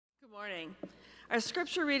Good morning. Our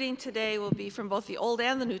scripture reading today will be from both the Old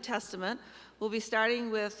and the New Testament. We'll be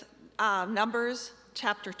starting with Numbers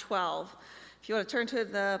chapter 12. If you want to turn to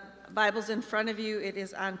the Bibles in front of you, it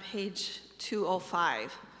is on page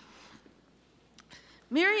 205.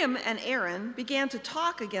 Miriam and Aaron began to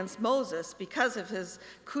talk against Moses because of his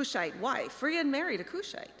Cushite wife, for he had married a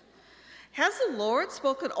Cushite. Has the Lord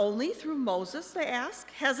spoken only through Moses, they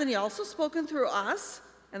asked? Hasn't he also spoken through us?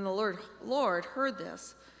 And the Lord heard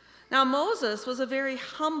this. Now Moses was a very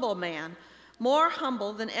humble man, more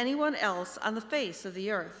humble than anyone else on the face of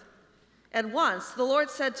the earth. At once the Lord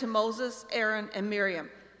said to Moses, Aaron, and Miriam,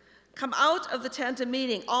 "Come out of the tent of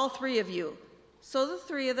meeting, all three of you." So the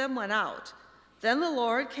three of them went out. Then the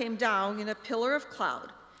Lord came down in a pillar of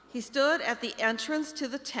cloud. He stood at the entrance to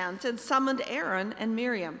the tent and summoned Aaron and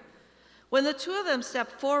Miriam. When the two of them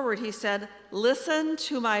stepped forward, he said, "Listen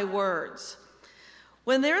to my words.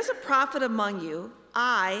 When there is a prophet among you,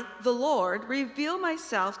 I, the Lord, reveal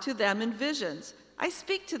myself to them in visions. I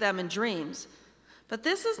speak to them in dreams. But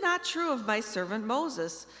this is not true of my servant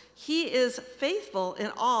Moses. He is faithful in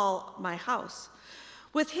all my house.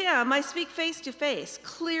 With him I speak face to face,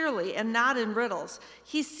 clearly and not in riddles.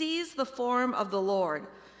 He sees the form of the Lord.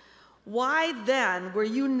 Why then were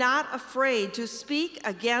you not afraid to speak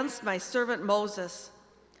against my servant Moses?"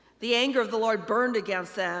 The anger of the Lord burned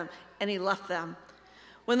against them, and he left them.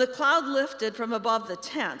 When the cloud lifted from above the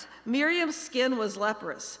tent, Miriam's skin was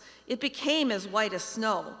leprous. It became as white as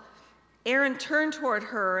snow. Aaron turned toward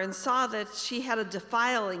her and saw that she had a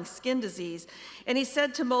defiling skin disease. And he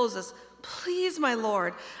said to Moses, "Please, my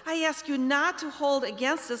Lord, I ask you not to hold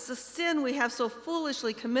against us the sin we have so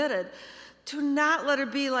foolishly committed. Do not let her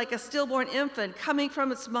be like a stillborn infant coming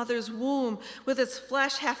from its mother's womb with its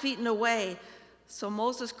flesh half eaten away." So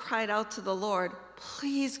Moses cried out to the Lord,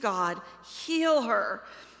 "Please, God, heal her."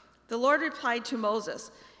 The Lord replied to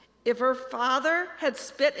Moses, "If her father had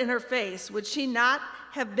spit in her face, would she not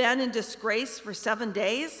have been in disgrace for 7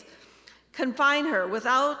 days? Confine her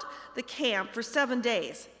without the camp for 7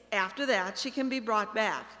 days. After that, she can be brought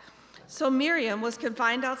back." So Miriam was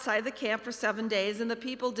confined outside the camp for 7 days, and the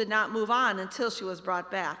people did not move on until she was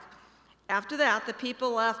brought back. After that, the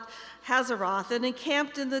people left Hazeroth and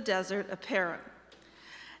encamped in the desert of Paran.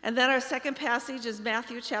 And then our second passage is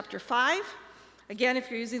Matthew chapter 5. Again, if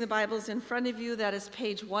you're using the Bibles in front of you, that is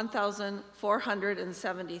page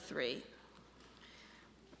 1473.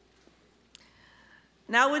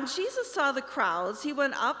 Now when Jesus saw the crowds, he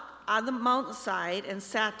went up on the mountainside and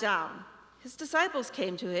sat down. His disciples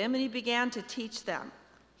came to him, and he began to teach them.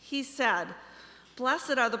 He said,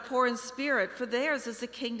 "Blessed are the poor in spirit, for theirs is the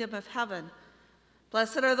kingdom of heaven.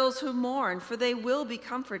 Blessed are those who mourn, for they will be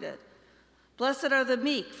comforted. Blessed are the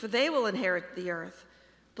meek, for they will inherit the earth.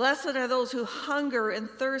 Blessed are those who hunger and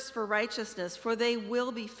thirst for righteousness, for they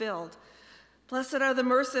will be filled. Blessed are the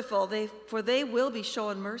merciful, for they will be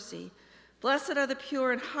shown mercy. Blessed are the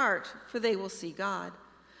pure in heart, for they will see God.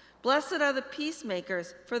 Blessed are the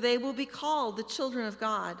peacemakers, for they will be called the children of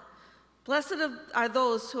God. Blessed are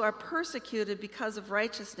those who are persecuted because of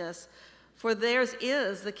righteousness, for theirs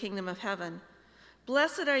is the kingdom of heaven.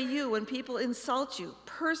 Blessed are you when people insult you,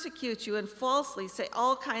 persecute you, and falsely say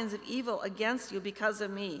all kinds of evil against you because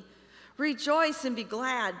of me. Rejoice and be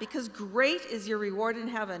glad, because great is your reward in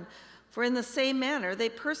heaven, for in the same manner they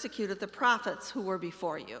persecuted the prophets who were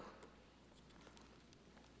before you."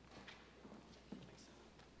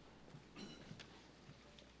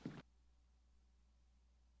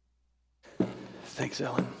 Thanks,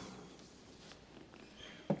 Ellen.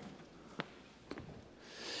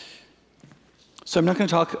 So I'm not going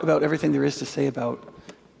to talk about everything there is to say about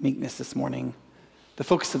meekness this morning. The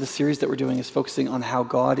focus of the series that we're doing is focusing on how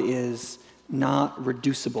God is not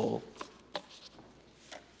reducible.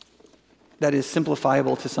 That is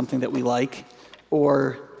simplifiable to something that we like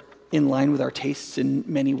or in line with our tastes in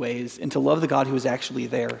many ways, and to love the God who is actually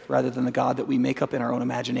there rather than the God that we make up in our own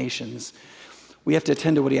imaginations. We have to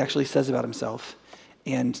attend to what he actually says about himself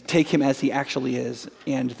and take him as he actually is.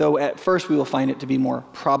 And though at first we will find it to be more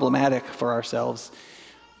problematic for ourselves,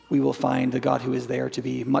 we will find the God who is there to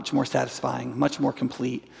be much more satisfying, much more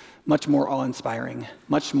complete, much more awe-inspiring,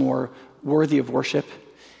 much more worthy of worship,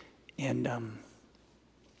 and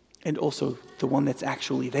also the one that's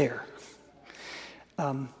actually there.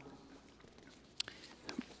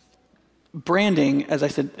 Branding, as I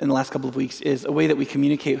said in the last couple of weeks, is a way that we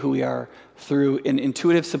communicate who we are through an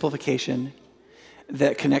intuitive simplification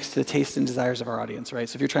that connects to the tastes and desires of our audience, right?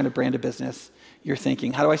 So if you're trying to brand a business, you're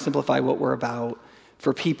thinking, how do I simplify what we're about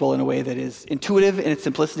for people in a way that is intuitive in its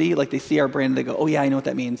simplicity, like they see our brand and they go, "Oh yeah, I know what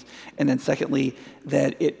that means." And then secondly,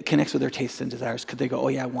 that it connects with their tastes and desires. Could they go, "Oh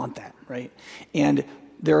yeah, I want that," right? And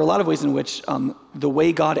there are a lot of ways in which the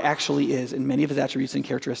way God actually is, and many of his attributes and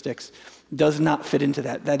characteristics, does not fit into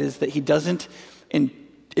that. That is, that he doesn't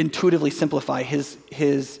intuitively simplify.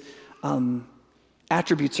 His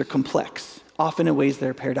attributes are complex, often in ways that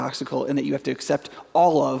are paradoxical and that you have to accept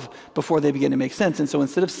all of before they begin to make sense. And so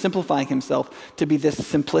instead of simplifying himself to be this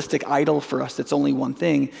simplistic idol for us that's only one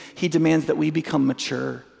thing, he demands that we become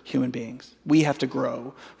mature human beings. We have to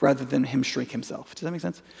grow rather than him shrink himself. Does that make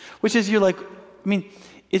sense? Which is, you're like, I mean,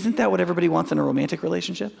 isn't that what everybody wants in a romantic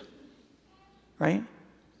relationship? Right?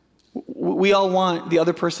 We all want the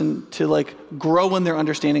other person to like grow in their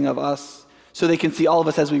understanding of us so they can see all of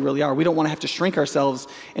us as we really are. We don't want to have to shrink ourselves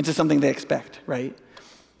into something they expect, right?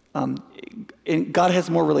 And God has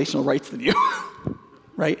more relational rights than you,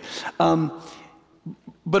 right?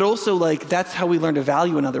 But also, like, that's how we learn to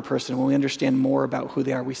value another person. When we understand more about who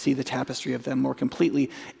they are, we see the tapestry of them more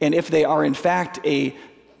completely. And if they are, in fact, a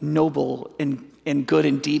noble and good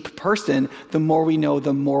and deep person, the more we know,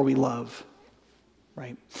 the more we love,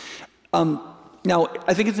 right? Now,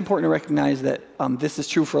 I think it's important to recognize that this is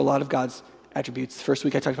true for a lot of God's attributes. First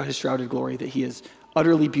week I talked about his shrouded glory, that he is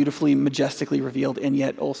utterly, beautifully, majestically revealed and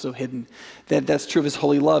yet also hidden. That's true of his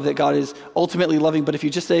holy love, that God is ultimately loving, but if you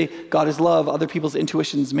just say God is love, other people's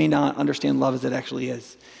intuitions may not understand love as it actually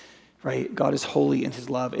is, right? God is holy in his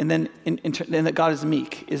love. And then and that God is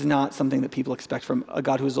meek is not something that people expect from a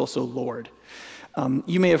God who is also Lord.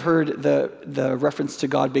 You may have heard the reference to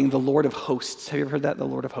God being the Lord of hosts. Have you ever heard that, the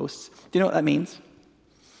Lord of hosts? Do you know what that means?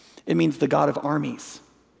 It means the God of armies.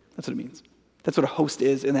 That's what it means. That's what a host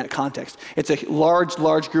is in that context. It's a large,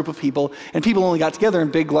 large group of people, and people only got together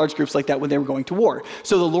in big, large groups like that when they were going to war.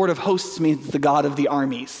 So the Lord of hosts means the God of the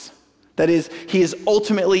armies. That is, he is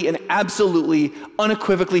ultimately and absolutely,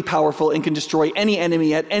 unequivocally powerful and can destroy any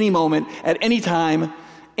enemy at any moment, at any time,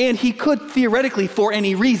 and he could theoretically for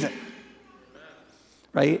any reason.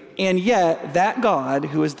 Right? And yet, that God,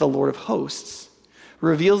 who is the Lord of hosts,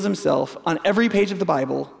 reveals himself on every page of the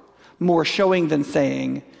Bible, more showing than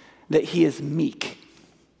saying that he is meek.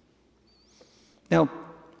 Now,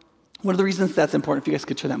 one of the reasons that's important, if you guys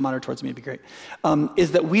could turn that monitor towards me, it'd be great,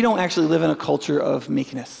 is that we don't actually live in a culture of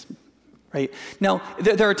meekness, right? Now,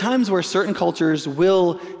 there are times where certain cultures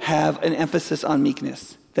will have an emphasis on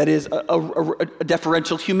meekness. That is a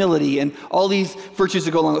deferential humility and all these virtues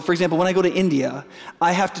that go along with it. For example, when I go to India,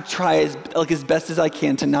 I have to try as best as I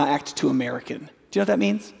can to not act too American. Do you know what that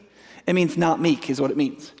means? It means not meek is what it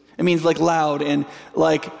means. It means like loud and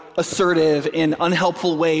like assertive in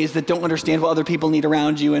unhelpful ways that don't understand what other people need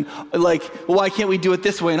around you, and like, well, why can't we do it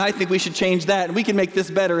this way? And I think we should change that, and we can make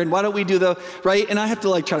this better, and why don't we do right? And I have to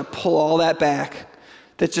like try to pull all that back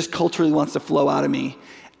that just culturally wants to flow out of me.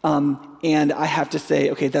 And I have to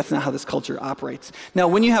say, okay, that's not how this culture operates. Now,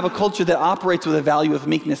 when you have a culture that operates with a value of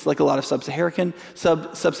meekness, like a lot of sub-Saharan,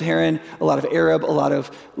 a lot of Arab, a lot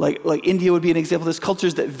of like India would be an example. There's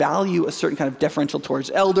cultures that value a certain kind of deferential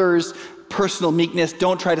towards elders, personal meekness,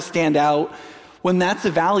 don't try to stand out. When that's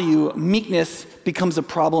a value, meekness becomes a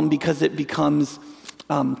problem because it becomes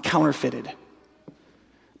counterfeited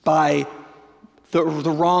by the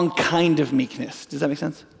wrong kind of meekness. Does that make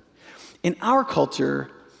sense? In our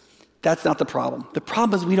culture, that's not the problem. The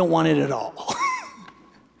problem is we don't want it at all.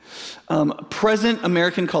 Present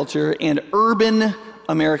American culture and urban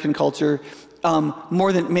American culture,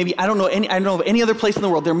 more than maybe, I don't know of any other place in the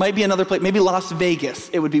world. There might be another place, maybe Las Vegas,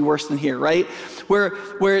 it would be worse than here, right? Where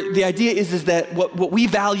the idea is that what we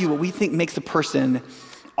value, what we think makes a person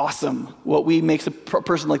awesome, what we makes a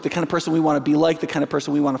person like the kind of person we want to be like, the kind of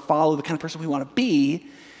person we want to follow, the kind of person we want to be,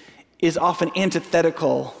 is often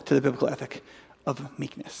antithetical to the biblical ethic of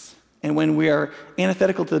meekness. And when we are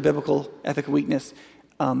antithetical to the biblical ethic of weakness,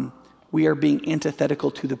 we are being antithetical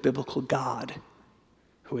to the biblical God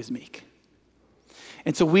who is meek.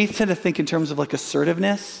 And so we tend to think in terms of like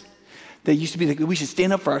assertiveness. That used to be like, we should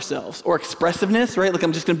stand up for ourselves, or expressiveness, right? Like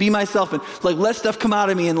I'm just gonna be myself and like let stuff come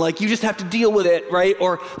out of me and like you just have to deal with it, right?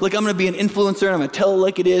 Or like I'm gonna be an influencer and I'm gonna tell it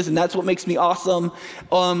like it is and that's what makes me awesome.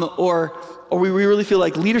 Or we really feel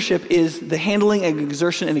like leadership is the handling and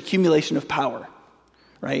exertion and accumulation of power,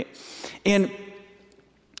 right? And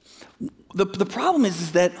the problem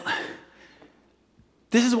is that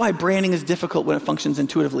this is why branding is difficult when it functions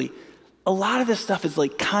intuitively. A lot of this stuff is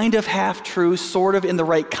like kind of half true, sort of in the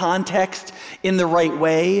right context, in the right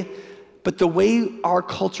way, but the way our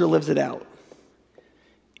culture lives it out,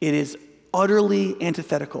 it is utterly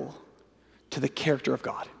antithetical to the character of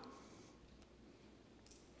God.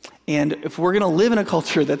 And if we're going to live in a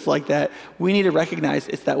culture that's like that, we need to recognize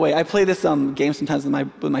it's that way. I play this game sometimes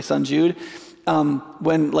with my son Jude,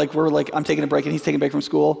 when I'm taking a break and he's taking a break from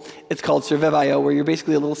school. It's called Survival, where you're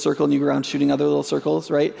basically a little circle and you go around shooting other little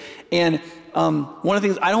circles, right? And one of the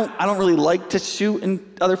things I don't really like to shoot in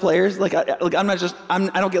other players. I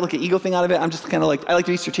don't get like an ego thing out of it. I'm just kind of like, I like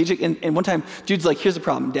to be strategic. And one time, dude's like, here's the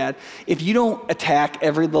problem, Dad. If you don't attack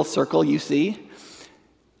every little circle you see,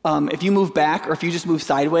 if you move back or if you just move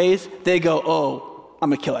sideways, they go, oh, I'm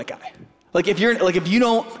gonna kill that guy. If you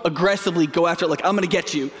don't aggressively go after it, I'm gonna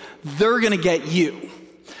get you, they're gonna get you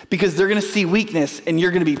because they're gonna see weakness and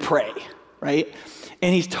you're gonna be prey, right?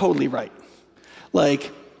 And he's totally right.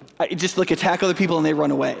 Just attack other people and they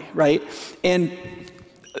run away, right? And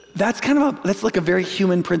that's like a very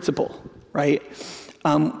human principle, right?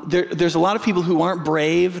 There's a lot of people who aren't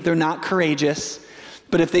brave, they're not courageous,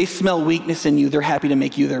 but if they smell weakness in you, they're happy to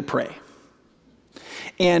make you their prey.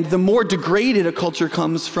 And the more degraded a culture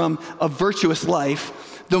comes from a virtuous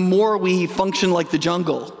life, the more we function like the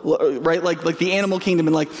jungle, right? Like the animal kingdom,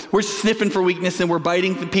 and we're sniffing for weakness and we're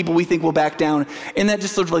biting the people we think will back down. And that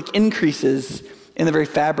just sort of increases in the very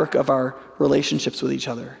fabric of our relationships with each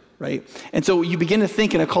other, right? And so you begin to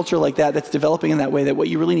think in a culture like that that's developing in that way, that what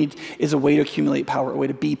you really need is a way to accumulate power, a way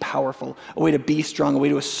to be powerful, a way to be strong, a way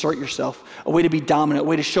to assert yourself, a way to be dominant, a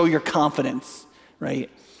way to show your confidence,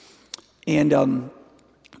 right? And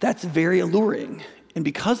that's very alluring. And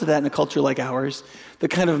because of that, in a culture like ours, the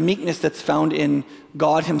kind of meekness that's found in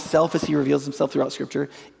God himself as he reveals himself throughout Scripture,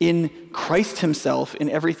 in Christ himself, in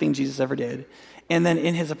everything Jesus ever did, and then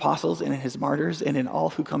in his apostles and in his martyrs and in all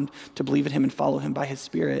who come to believe in him and follow him by his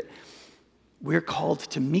Spirit, we're called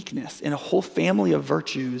to meekness and a whole family of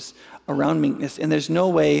virtues around meekness. And there's no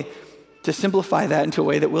way to simplify that into a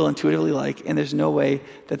way that we'll intuitively like, and there's no way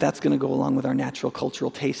that that's going to go along with our natural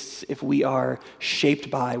cultural tastes if we are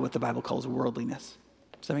shaped by what the Bible calls worldliness.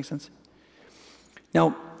 Does that make sense?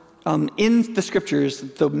 Now, in the Scriptures,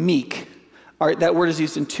 the meek, that word is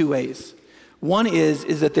used in two ways. One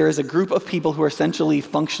is that there is a group of people who are essentially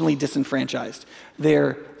functionally disenfranchised.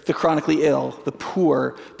 They're the chronically ill, the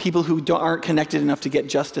poor, people who aren't connected enough to get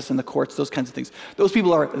justice in the courts, those kinds of things. Those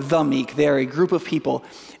people are the meek. They are a group of people,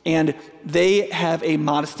 and they have a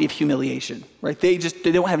modesty of humiliation, right? They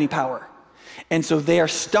don't have any power. And so they are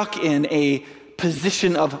stuck in a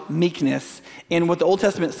position of meekness. And what the Old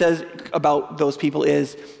Testament says about those people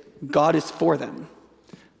is God is for them.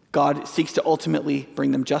 God seeks to ultimately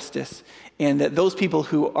bring them justice. And that those people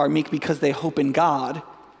who are meek because they hope in God,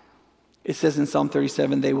 it says in Psalm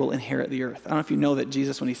 37, they will inherit the earth. I don't know if you know that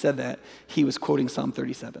Jesus, when he said that, he was quoting Psalm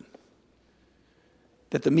 37.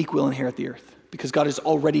 That the meek will inherit the earth, because God has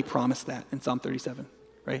already promised that in Psalm 37,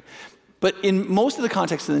 right? But in most of the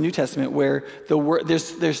context of the New Testament, where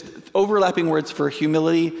there's overlapping words for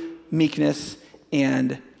humility, meekness,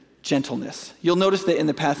 and gentleness. You'll notice that in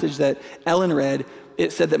the passage that Ellen read,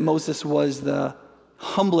 it said that Moses was the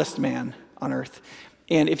humblest man on earth.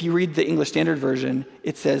 And if you read the English Standard Version,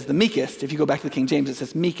 it says the meekest. If you go back to the King James, it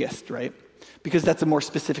says meekest, right? Because that's a more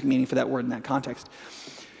specific meaning for that word in that context.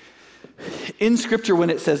 In Scripture, when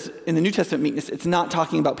it says in the New Testament meekness, it's not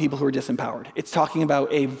talking about people who are disempowered. It's talking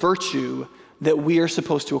about a virtue that we are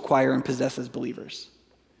supposed to acquire and possess as believers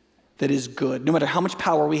that is good. No matter how much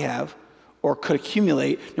power we have or could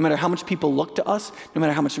accumulate, no matter how much people look to us, no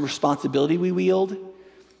matter how much responsibility we wield,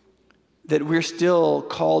 that we're still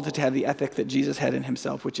called to have the ethic that Jesus had in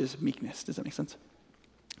himself, which is meekness. Does that make sense?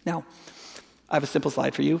 Now, I have a simple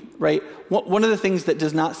slide for you, right? One of the things that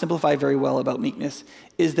does not simplify very well about meekness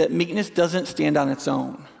is that meekness doesn't stand on its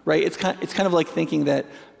own, right? It's kind of like thinking that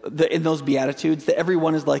in those Beatitudes, that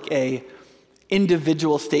everyone is like a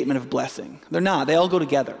individual statement of blessing. They're not. They all go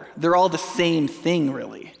together. They're all the same thing,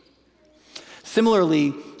 really.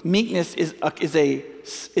 Similarly, meekness is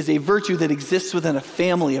a virtue that exists within a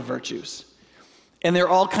family of virtues. And they're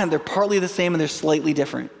partly the same and they're slightly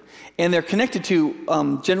different. And they're connected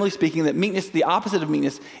to, generally speaking, that meekness, the opposite of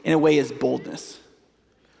meekness, in a way, is boldness,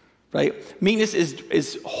 right? Meekness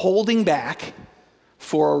is holding back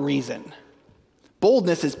for a reason.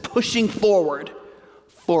 Boldness is pushing forward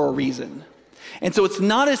for a reason. And so meekness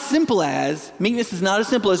is not as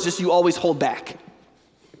simple as just you always hold back.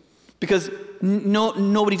 Because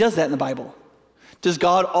nobody does that in the Bible. Does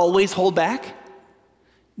God always hold back?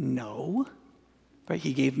 No. Right?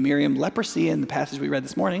 He gave Miriam leprosy in the passage we read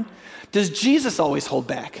this morning. Does Jesus always hold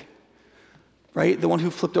back? Right? The one who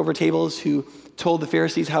flipped over tables, who told the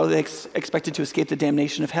Pharisees how they expected to escape the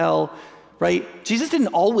damnation of hell, right? Jesus didn't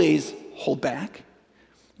always hold back,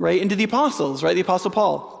 right? And to the apostles, right? The apostle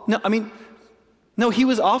Paul. No, he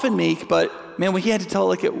was often meek, but man, when he had to tell it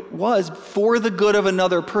like it was, for the good of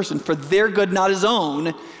another person, for their good, not his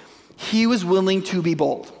own, he was willing to be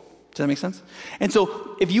bold. Does that make sense? And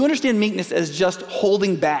so if you understand meekness as just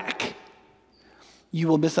holding back, you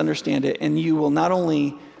will misunderstand it, and you will not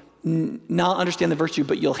only not understand the virtue,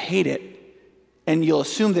 but you'll hate it, and you'll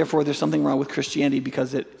assume, therefore, there's something wrong with Christianity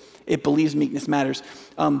because it believes meekness matters.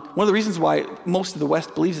 One of the reasons why most of the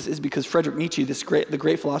West believes this is because Friedrich Nietzsche, the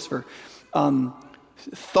great philosopher,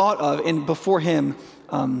 thought of, and before him,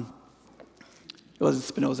 it wasn't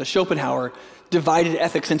Spinoza, Schopenhauer, divided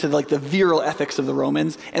ethics into like the virile ethics of the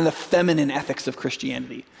Romans and the feminine ethics of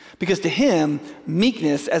Christianity. Because to him,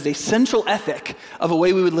 meekness as a central ethic of a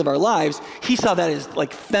way we would live our lives, he saw that as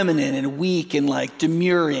like feminine and weak and like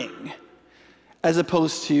demurring, as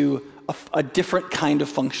opposed to a different kind of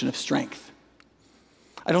function of strength.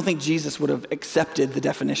 I don't think Jesus would have accepted the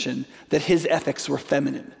definition that his ethics were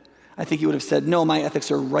feminine. I think he would have said, no, my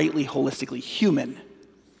ethics are rightly, holistically human.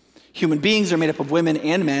 Human beings are made up of women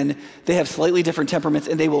and men. They have slightly different temperaments,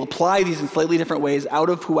 and they will apply these in slightly different ways out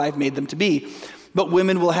of who I've made them to be. But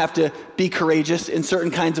women will have to be courageous in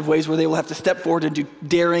certain kinds of ways where they will have to step forward and do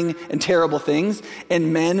daring and terrible things.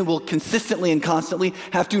 And men will consistently and constantly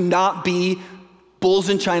have to not be bulls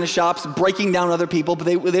in china shops, breaking down other people, but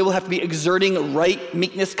they will have to be exerting right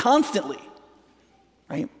meekness constantly,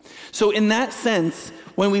 right? So in that sense,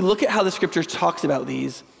 when we look at how the scripture talks about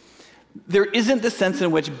these, there isn't the sense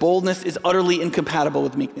in which boldness is utterly incompatible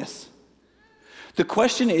with meekness. The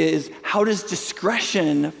question is, how does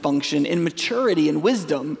discretion function in maturity and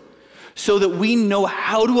wisdom so that we know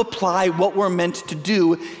how to apply what we're meant to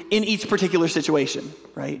do in each particular situation,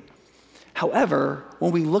 right? However,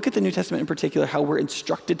 when we look at the New Testament in particular, how we're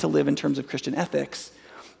instructed to live in terms of Christian ethics,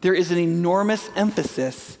 there is an enormous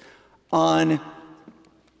emphasis on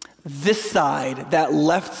this side, that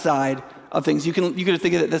left side of things. You can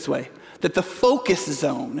think of it this way, that the focus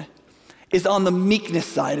zone is on the meekness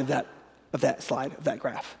side of that slide, of that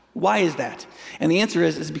graph. Why is that? And the answer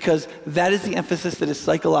is because that is the emphasis that is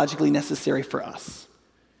psychologically necessary for us.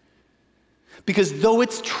 Because though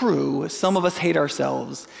it's true, some of us hate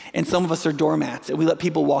ourselves, and some of us are doormats, and we let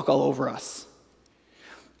people walk all over us,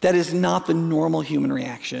 that is not the normal human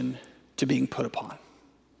reaction to being put upon.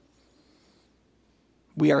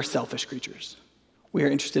 We are selfish creatures. We are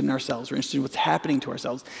interested in ourselves. We're interested in what's happening to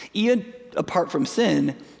ourselves. Even apart from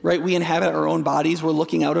sin, right? We inhabit our own bodies. We're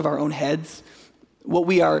looking out of our own heads. What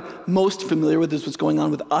we are most familiar with is what's going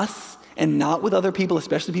on with us and not with other people,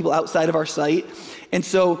 especially people outside of our sight. And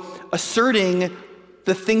so asserting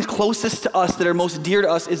the things closest to us that are most dear to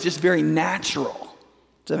us is just very natural.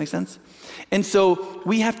 Does that make sense? And so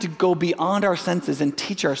we have to go beyond our senses and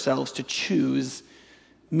teach ourselves to choose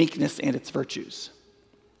meekness and its virtues.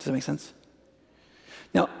 Does that make sense?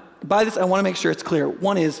 Now, by this, I want to make sure it's clear.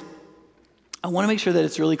 One is, I want to make sure that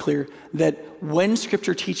it's really clear that when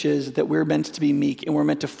Scripture teaches that we're meant to be meek and we're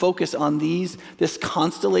meant to focus on this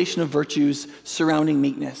constellation of virtues surrounding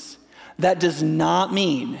meekness, that does not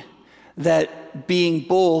mean that being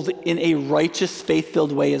bold in a righteous,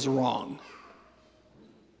 faith-filled way is wrong.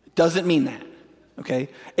 It doesn't mean that, okay?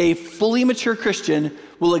 A fully mature Christian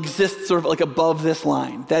will exist sort of like above this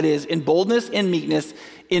line. That is, in boldness and meekness,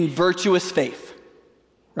 in virtuous faith,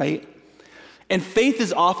 right? And faith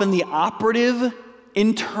is often the operative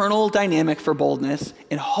internal dynamic for boldness,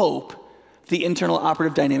 and hope, the internal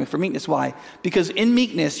operative dynamic for meekness. Why? Because in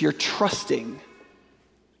meekness, you're trusting,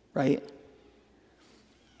 right?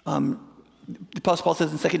 The Apostle Paul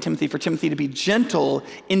says in 2 Timothy, for Timothy to be gentle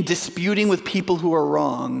in disputing with people who are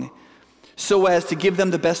wrong, so as to give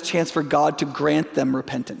them the best chance for God to grant them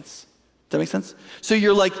repentance. Does that make sense? So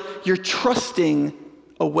you're trusting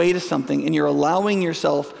a way to something, and you're allowing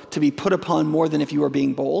yourself to be put upon more than if you were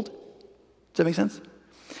being bold. Does that make sense?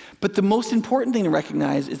 But the most important thing to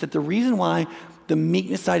recognize is that the reason why the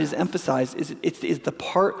meekness side is emphasized is the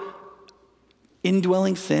part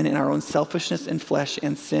indwelling sin and our own selfishness and flesh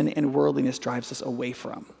and sin and worldliness drives us away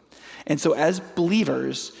from. And so as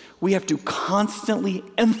believers, we have to constantly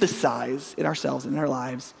emphasize in ourselves and in our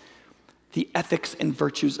lives the ethics and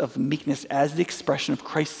virtues of meekness as the expression of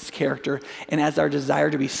Christ's character and as our desire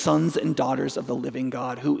to be sons and daughters of the living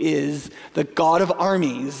God, who is the God of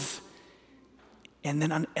armies. And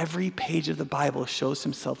then on every page of the Bible shows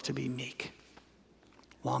himself to be meek,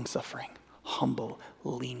 long-suffering, humble,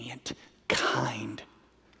 lenient, kind,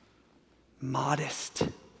 modest.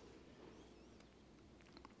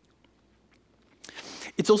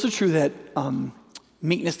 It's also true that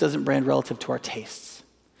meekness doesn't brand relative to our tastes.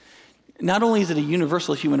 Not only is it a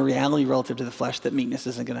universal human reality relative to the flesh that meekness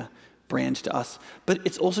isn't going to brand to us. But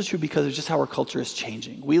it's also true because of just how our culture is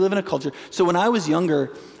changing. We live in a culture. So when I was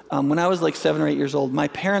younger, when I was like 7 or 8 years old, my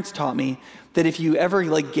parents taught me that if you ever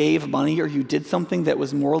like gave money or you did something that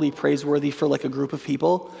was morally praiseworthy for like a group of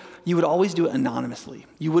people, you would always do it anonymously.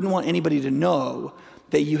 You wouldn't want anybody to know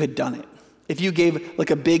that you had done it. If you gave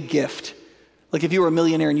like a big gift, like if you were a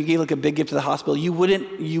millionaire and you gave like a big gift to the hospital, you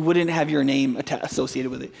wouldn't have your name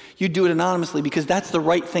associated with it. You'd do it anonymously because that's the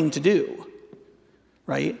right thing to do,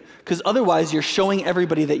 right? Because otherwise you're showing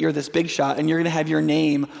everybody that you're this big shot and you're going to have your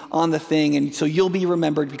name on the thing, and so you'll be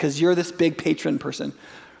remembered because you're this big patron person,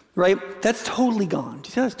 right? That's totally gone. Do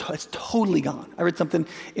you see that? It's totally gone. I read something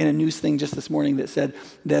in a news thing just this morning that said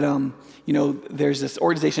that there's this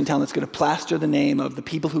organization in town that's going to plaster the name of the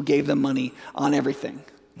people who gave them money on everything,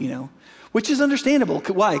 which is understandable.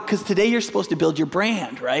 Why? Because today you're supposed to build your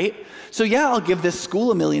brand, right? So yeah, I'll give this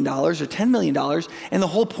school $1 million or $10 million, and the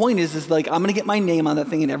whole point is like I'm going to get my name on that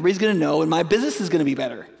thing, and everybody's going to know, and my business is going to be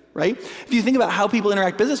better, right? If you think about how people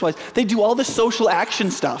interact business-wise, they do all this social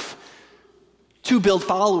action stuff to build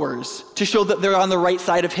followers, to show that they're on the right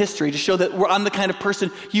side of history, to show that I'm the kind of person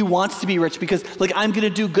you want to be rich because like I'm going to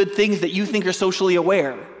do good things that you think are socially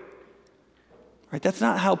aware. Right? That's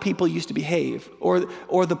not how people used to behave,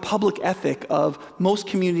 or the public ethic of most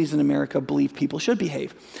communities in America believe people should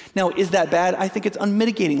behave. Now, is that bad? I think it's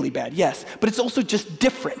unmitigatingly bad, yes, but it's also just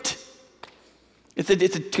different. It's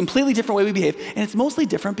a completely different way we behave, and it's mostly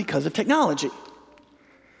different because of technology.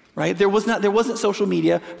 Right? There wasn't social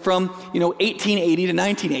media from 1880 to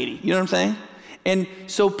 1980. You know what I'm saying? And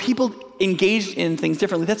so people engaged in things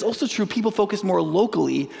differently. That's also true. People focus more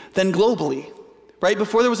locally than globally. Right?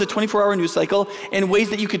 Before there was a 24-hour news cycle and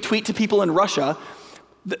ways that you could tweet to people in Russia,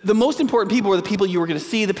 the most important people were the people you were going to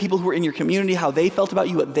see, the people who were in your community, how they felt about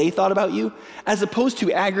you, what they thought about you, as opposed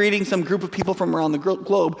to aggregating some group of people from around the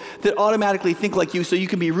globe that automatically think like you so you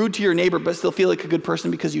can be rude to your neighbor but still feel like a good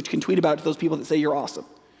person because you can tweet about it to those people that say you're awesome.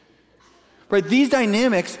 Right? These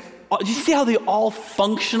dynamics, do you see how they all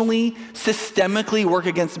functionally, systemically work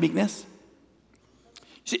against meekness?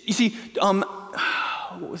 You see,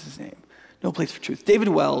 what was his name? No Place for Truth. David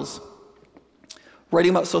Wells, writing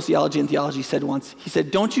about sociology and theology, said once, he said,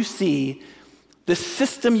 don't you see the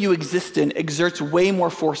system you exist in exerts way more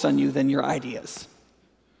force on you than your ideas?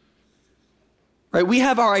 Right? We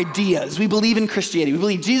have our ideas. We believe in Christianity. We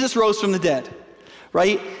believe Jesus rose from the dead,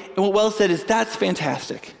 right? And what Wells said is that's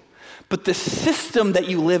fantastic. But the system that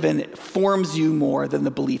you live in forms you more than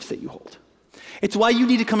the beliefs that you hold. It's why you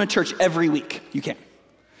need to come to church every week. You can.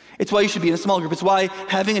 It's why you should be in a small group. It's why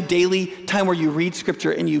having a daily time where you read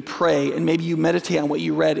scripture and you pray and maybe you meditate on what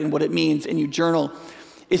you read and what it means and you journal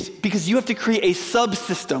is because you have to create a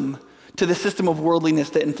subsystem to the system of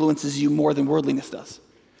worldliness that influences you more than worldliness does.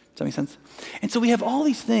 Does that make sense? And so we have all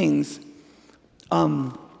these things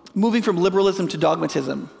moving from liberalism to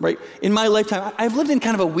dogmatism, right? In my lifetime, I've lived in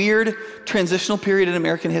kind of a weird transitional period in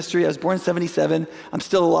American history. I was born in 1977. I'm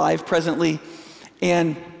still alive presently.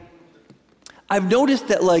 And I've noticed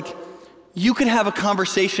that you could have a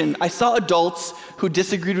conversation. I saw adults who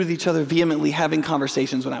disagreed with each other vehemently having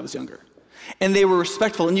conversations when I was younger. And they were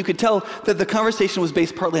respectful, and you could tell that the conversation was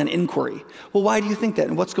based partly on inquiry. Well, why do you think that?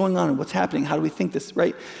 And what's going on? And what's happening? How do we think this,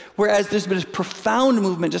 right? Whereas there's been a profound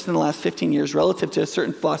movement just in the last 15 years relative to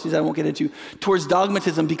certain philosophies I won't get into, towards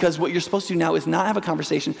dogmatism, because what you're supposed to do now is not have a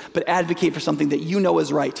conversation, but advocate for something that you know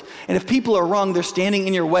is right. And if people are wrong, they're standing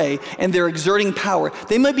in your way, and they're exerting power.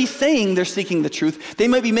 They might be saying they're seeking the truth. They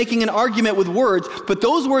might be making an argument with words, but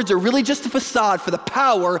those words are really just a facade for the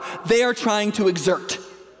power they are trying to exert.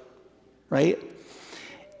 Right?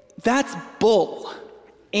 That's bull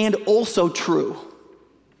and also true.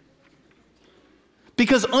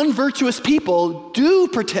 Because unvirtuous people do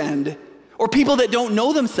pretend, or people that don't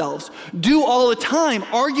know themselves do all the time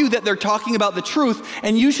argue that they're talking about the truth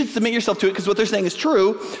and you should submit yourself to it because what they're saying is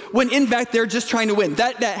true, when in fact they're just trying to win.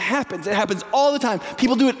 That happens. It happens all the time.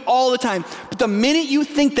 People do it all the time. But the minute you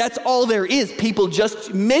think that's all there is, people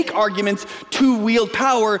just make arguments to wield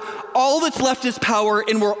power. All that's left is power,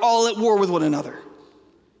 and we're all at war with one another,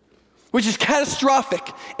 which is catastrophic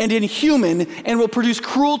and inhuman and will produce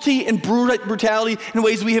cruelty and brutality in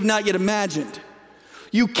ways we have not yet imagined.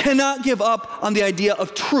 You cannot give up on the idea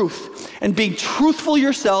of truth and being truthful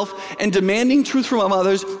yourself and demanding truth from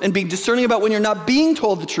others and being discerning about when you're not being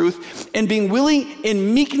told the truth and being willing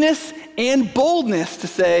in meekness and boldness to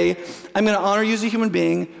say, I'm going to honor you as a human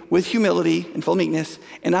being with humility and full meekness,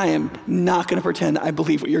 and I am not going to pretend I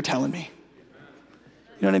believe what you're telling me.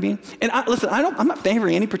 You know what I mean? And I'm not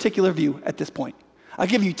favoring any particular view at this point. I'll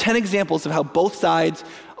give you 10 examples of how both sides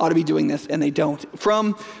ought to be doing this, and they don't.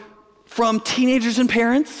 From teenagers and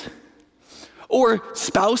parents, or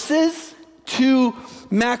spouses, to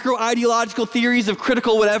macro-ideological theories of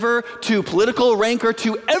critical whatever, to political rancor,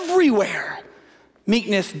 to everywhere.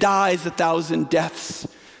 Meekness dies 1,000 deaths.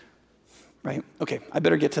 Right? Okay, I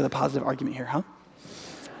better get to the positive argument here, huh?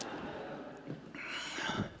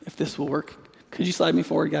 If this will work. Could you slide me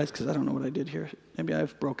forward, guys? Because I don't know what I did here. Maybe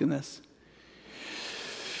I've broken this.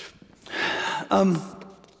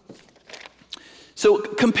 So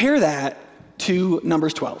compare that to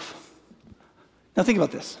Numbers 12. Now think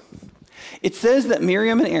about this. It says that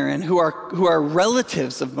Miriam and Aaron, who are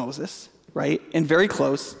relatives of Moses, right, and very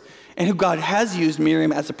close, and who God has used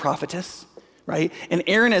Miriam as a prophetess, right, and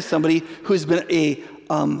Aaron as somebody who has been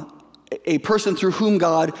a person through whom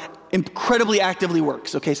God incredibly actively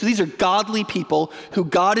works, okay? So these are godly people who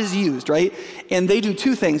God has used, right? And they do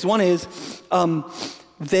two things. One is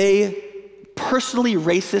they personally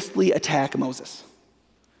racistly attack Moses.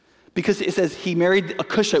 Because it says he married a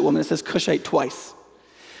Cushite woman. It says Cushite twice,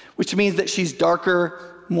 which means that she's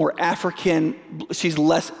darker, more African, she's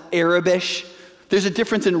less Arabish. There's a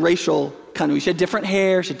difference in racial continuity. She had different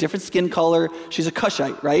hair, she had different skin color. She's a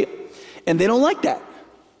Cushite, right? And they don't like that.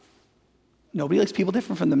 Nobody likes people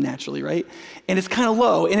different from them naturally, right? And it's kind of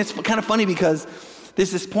low. And it's kind of funny because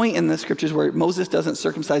there's this point in the scriptures where Moses doesn't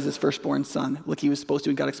circumcise his firstborn son like he was supposed to,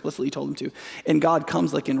 and God explicitly told him to. And God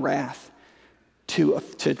comes like in wrath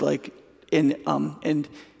and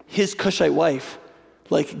his Cushite wife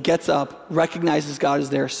like gets up, recognizes God is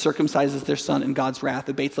there, circumcises their son, and God's wrath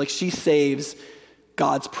abates. Like she saves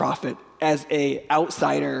God's prophet as a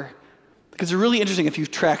outsider. Because it's really interesting if you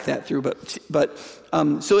track that through,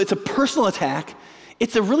 so it's a personal attack.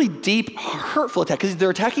 It's a really deep, hurtful attack because they're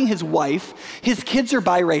attacking his wife. His kids are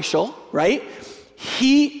biracial, right?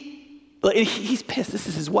 He's pissed. This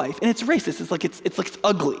is his wife, and it's racist. It's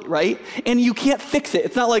ugly, right? And you can't fix it.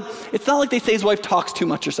 It's not like they say his wife talks too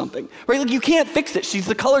much or something, right? Like you can't fix it. She's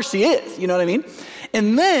the color she is. You know what I mean?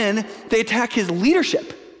 And then they attack his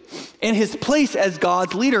leadership and his place as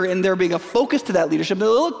God's leader, and there being a focus to that leadership. They're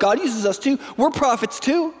like, look, God uses us too. We're prophets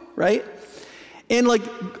too, right? And like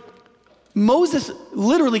Moses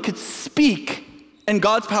literally could speak, and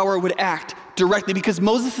God's power would act directly because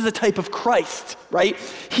Moses is a type of Christ, right?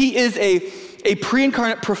 He is a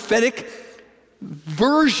pre-incarnate prophetic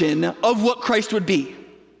version of what Christ would be.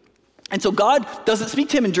 And so God doesn't speak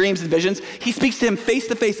to him in dreams and visions. He speaks to him face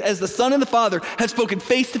to face as the Son and the Father have spoken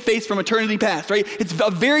face to face from eternity past, right? It's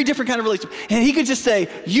a very different kind of relationship. And he could just say,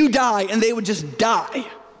 you die, and they would just die.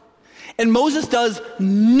 And Moses does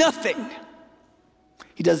nothing.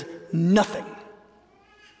 He does nothing.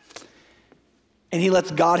 And he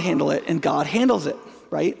lets God handle it, and God handles it,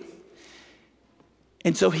 right?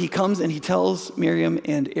 And so he comes and he tells Miriam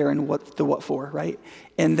and Aaron what for, right?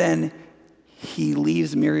 And then he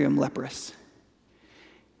leaves Miriam leprous.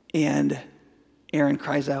 And Aaron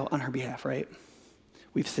cries out on her behalf, right?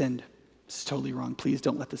 We've sinned. This is totally wrong. Please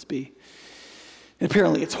don't let this be. And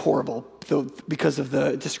apparently it's horrible because of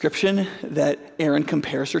the description that Aaron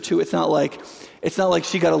compares her to. It's not like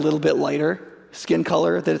she got a little bit lighter skin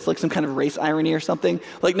color, that it's like some kind of race irony or something.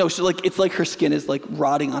 Like, no, it's like her skin is like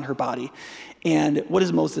rotting on her body. And what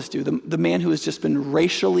does Moses do? The man who has just been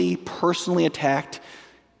racially, personally attacked,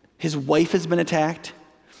 his wife has been attacked,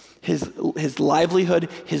 his livelihood,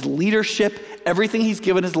 his leadership, everything he's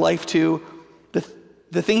given his life to,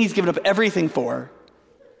 the thing he's given up everything for,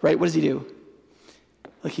 right? What does he do?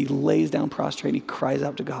 Like he lays down prostrate and he cries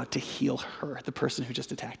out to God to heal her, the person who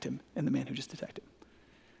just attacked him and the man who just attacked him.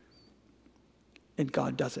 And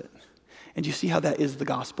God does it. And do you see how that is the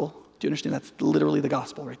gospel? Do you understand? That's literally the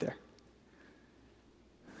gospel right there.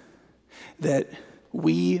 That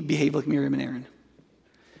we behave like Miriam and Aaron.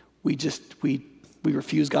 We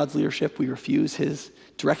refuse God's leadership. We refuse his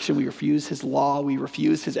direction. We refuse his law. We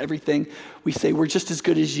refuse his everything. We say, we're just as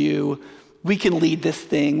good as you. We can lead this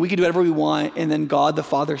thing. We can do whatever we want. And then God the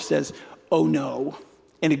Father says, oh no,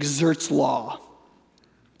 and exerts law,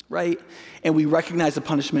 right? And we recognize the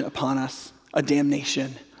punishment upon us, a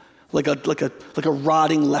damnation, like a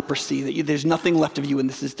rotting leprosy, that there's nothing left of you when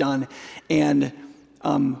this is done. And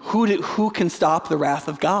who can stop the wrath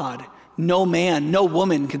of God? No man, no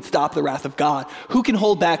woman can stop the wrath of God. Who can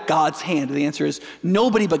hold back God's hand? The answer is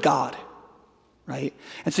nobody but God, right?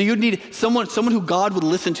 And so you'd need someone who God would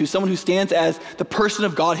listen to, someone who stands as the person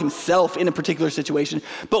of God himself in a particular situation,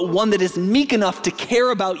 but one that is meek enough to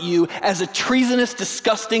care about you as a treasonous,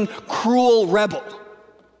 disgusting, cruel rebel,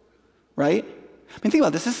 right? I mean, think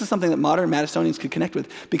about this. This is something that modern Madisonians could connect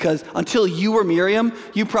with, because until you were Miriam,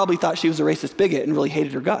 you probably thought she was a racist bigot and really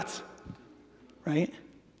hated her guts, right?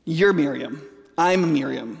 You're Miriam. I'm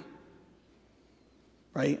Miriam,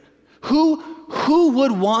 right? Who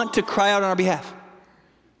would want to cry out on our behalf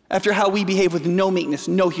after how we behave with no meekness,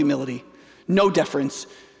 no humility, no deference,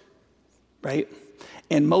 right?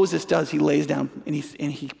 And Moses does. He lays down and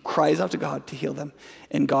he cries out to God to heal them.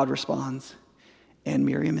 And God responds. And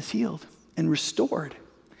Miriam is healed and restored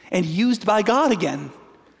and used by God again,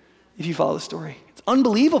 if you follow the story. It's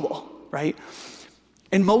unbelievable, right?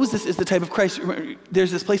 And Moses is the type of Christ.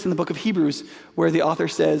 There's this place in the book of Hebrews where the author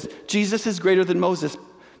says, Jesus is greater than Moses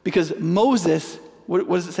because Moses, what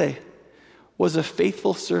does it say? Was a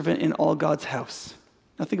faithful servant in all God's house.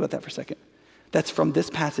 Now think about that for a second. That's from this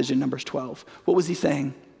passage in Numbers 12. What was he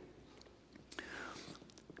saying?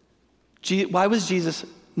 Why was Jesus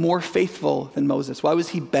more faithful than Moses? Why was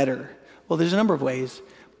he better? Well, there's a number of ways.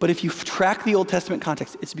 But if you track the Old Testament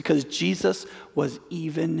context, it's because Jesus was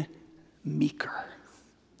even meeker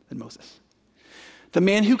than Moses. The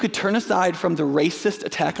man who could turn aside from the racist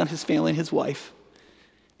attack on his family and his wife,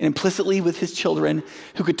 and implicitly with his children,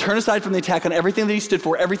 who could turn aside from the attack on everything that he stood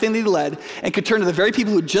for, everything that he led, and could turn to the very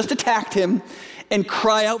people who just attacked him and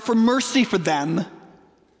cry out for mercy for them.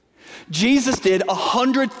 Jesus did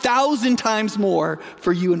 100,000 times more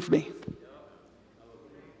for you and for me.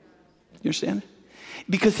 You understand?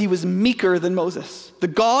 Because he was meeker than Moses. The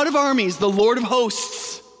God of armies, the Lord of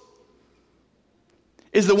hosts,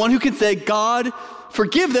 is the one who can say, God,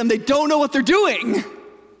 forgive them, they don't know what they're doing.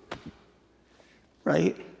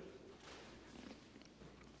 Right?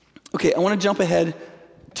 Okay, I want to jump ahead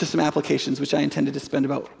to some applications, which I intended to spend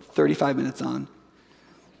about 35 minutes on.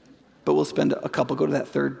 But we'll spend a couple. Go to that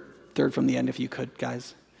third from the end if you could,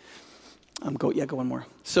 guys. Go one more.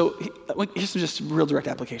 So here's some just real direct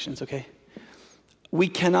applications, okay? We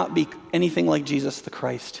cannot be anything like Jesus the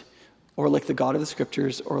Christ, or like the God of the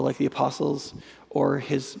Scriptures, or like the apostles, or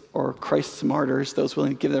Christ's martyrs, those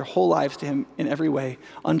willing to give their whole lives to him in every way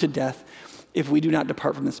unto death, if we do not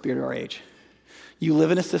depart from the spirit of our age. You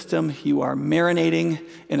live in a system, you are marinating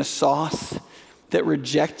in a sauce that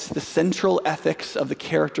rejects the central ethics of the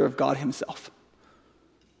character of God himself.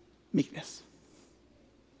 Meekness.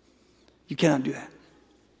 You cannot do that.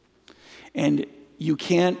 And you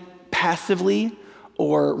can't passively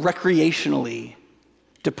or recreationally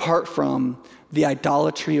depart from the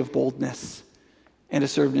idolatry of boldness and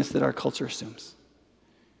assertiveness that our culture assumes.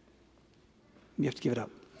 You have to give it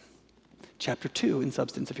up. Chapter 2 in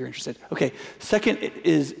substance, if you're interested. Okay, second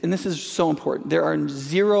is, and this is so important, there are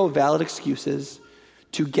zero valid excuses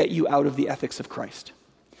to get you out of the ethics of Christ.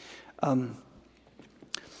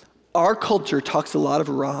 Our culture talks a lot of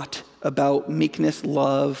rot about meekness,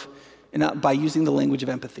 love, and by using the language of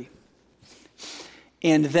empathy.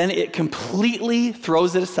 And then it completely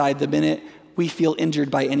throws it aside the minute we feel injured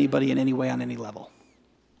by anybody in any way on any level.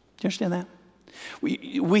 Do you understand that?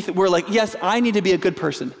 We're like, yes, I need to be a good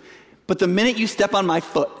person. But the minute you step on my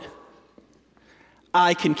foot,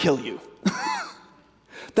 I can kill you.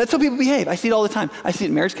 That's how people behave. I see it all the time. I see it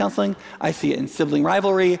in marriage counseling. I see it in sibling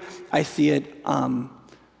rivalry. I see it in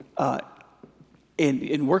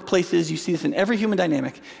workplaces. You see this in every human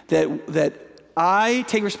dynamic, that I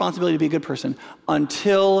take responsibility to be a good person and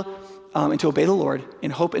to obey the Lord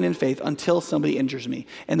in hope and in faith until somebody injures me.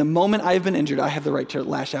 And the moment I've been injured, I have the right to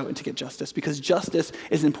lash out and to get justice, because justice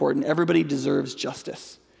is important. Everybody deserves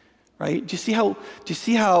justice. Right? Do you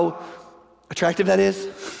see how attractive that is?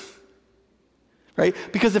 Right?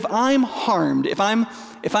 Because if I'm harmed, if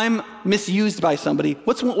I'm misused by somebody,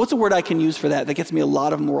 what's a word I can use for that gets me a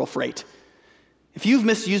lot of moral freight? If you've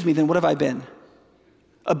misused me, then what have I been?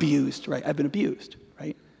 Abused, right? I've been abused,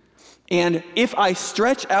 right? And if I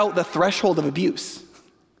stretch out the threshold of abuse,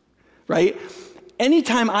 right?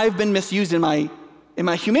 Anytime I've been misused in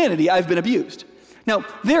my humanity, I've been abused. Now,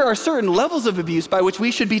 there are certain levels of abuse by which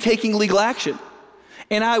we should be taking legal action.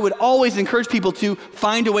 And I would always encourage people to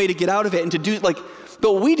find a way to get out of it and to do, but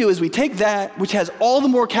what we do is we take that, which has all the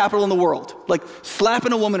moral capital in the world, like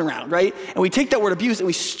slapping a woman around, right? And we take that word abuse and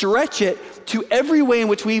we stretch it to every way in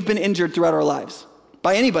which we've been injured throughout our lives,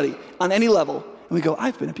 by anybody, on any level. And we go,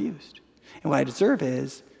 I've been abused. And what I deserve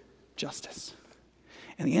is justice.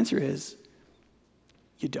 And the answer is,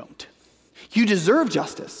 you don't. You deserve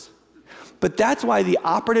justice. But that's why the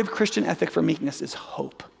operative Christian ethic for meekness is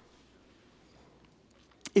hope.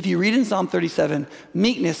 If you read in Psalm 37,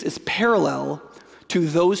 meekness is parallel to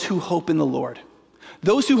those who hope in the Lord.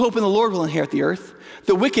 Those who hope in the Lord will inherit the earth.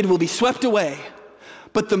 The wicked will be swept away,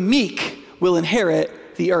 but the meek will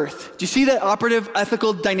inherit the earth. Do you see that operative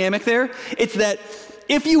ethical dynamic there? It's that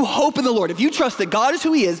if you hope in the Lord, if you trust that God is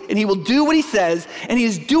who he is and he will do what he says and he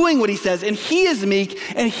is doing what he says and he is meek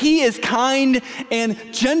and he is kind and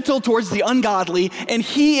gentle towards the ungodly and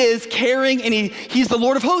he is caring and he's the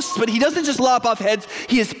Lord of hosts, but he doesn't just lop off heads,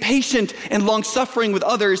 he is patient and long-suffering with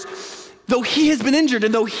others. Though he has been injured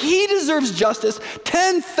and though he deserves justice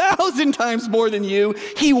 10,000 times more than you,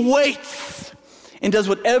 he waits and does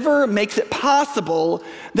whatever makes it possible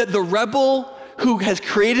that the rebel who has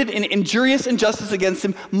created an injurious injustice against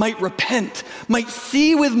him might repent, might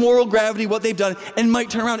see with moral gravity what they've done, and might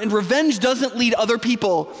turn around. And revenge doesn't lead other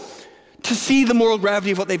people to see the moral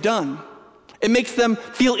gravity of what they've done. It makes them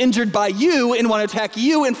feel injured by you and want to attack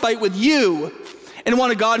you and fight with you and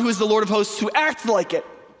want a God who is the Lord of hosts who acts like it.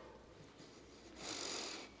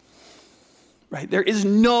 Right? There is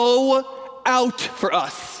no out for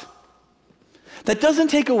us. That doesn't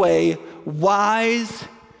take away wise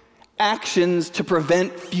actions to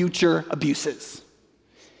prevent future abuses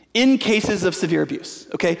in cases of severe abuse,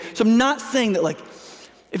 okay? So I'm not saying that, like,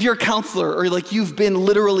 if you're a counselor or like you've been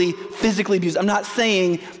literally physically abused, I'm not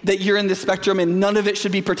saying that you're in this spectrum and none of it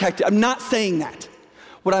should be protected. I'm not saying that.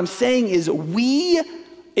 What I'm saying is we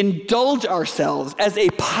indulge ourselves as a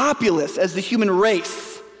populace, as the human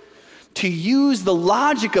race, to use the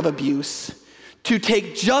logic of abuse to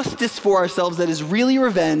take justice for ourselves that is really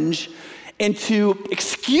revenge and to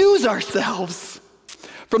excuse ourselves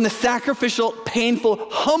from the sacrificial, painful,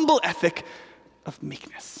 humble ethic of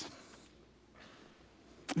meekness.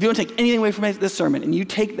 If you don't take anything away from this sermon and you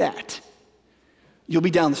take that, you'll be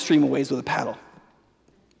down the stream of ways with a paddle.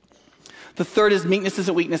 The third is meekness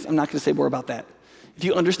isn't weakness. I'm not going to say more about that. If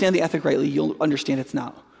you understand the ethic rightly, you'll understand it's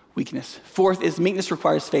not weakness. Fourth is meekness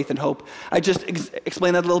requires faith and hope. I just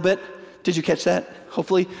explained that a little bit. Did you catch that?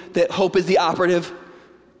 Hopefully, that hope is the operative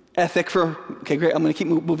ethic for, okay, great, I'm going to keep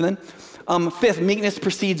moving then. Fifth, meekness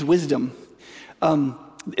precedes wisdom. In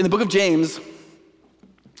the book of James,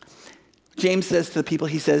 James says to the people,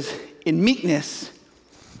 he says, in meekness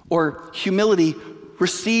or humility,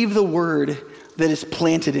 receive the word that is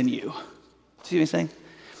planted in you. See what he's saying?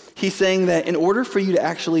 He's saying that in order for you to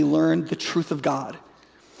actually learn the truth of God,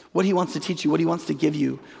 what he wants to teach you, what he wants to give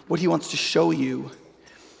you, what he wants to show you,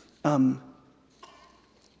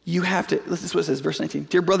 you have to, this is what it says, verse 19.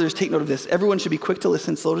 Dear brothers, take note of this. Everyone should be quick to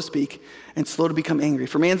listen, slow to speak, and slow to become angry.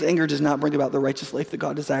 For man's anger does not bring about the righteous life that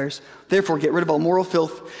God desires. Therefore, get rid of all moral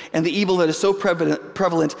filth and the evil that is so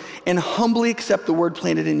prevalent, and humbly accept the word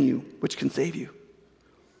planted in you, which can save you.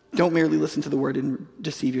 Don't merely listen to the word and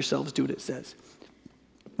deceive yourselves. Do what it says.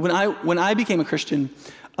 When I became a Christian,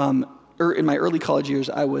 in my early college years,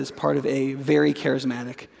 I was part of a very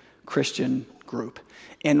charismatic Christian group.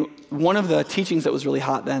 And one of the teachings that was really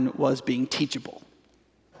hot then was being teachable,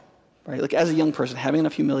 right? Like as a young person, having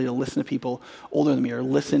enough humility to listen to people older than me or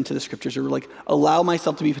listen to the scriptures or like allow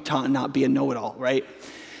myself to be taught and not be a know-it-all, right?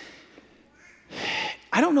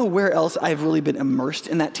 I don't know where else I've really been immersed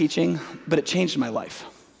in that teaching, but it changed my life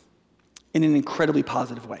in an incredibly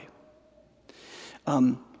positive way.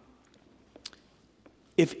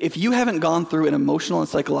 If you haven't gone through an emotional and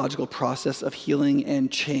psychological process of healing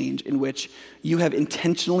and change in which you have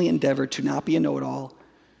intentionally endeavored to not be a know-it-all,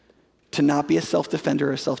 to not be a self-defender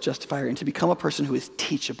or a self-justifier, and to become a person who is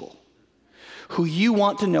teachable, who you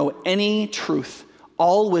want to know any truth,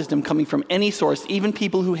 all wisdom coming from any source, even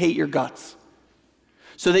people who hate your guts,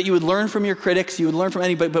 so that you would learn from your critics, you would learn from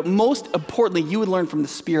anybody, but most importantly, you would learn from the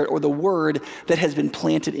Spirit or the word that has been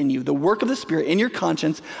planted in you, the work of the Spirit in your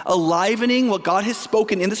conscience, alivening what God has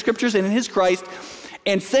spoken in the scriptures and in his Christ,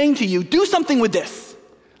 and saying to you, do something with this.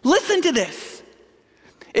 Listen to this.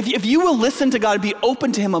 If you will listen to God and be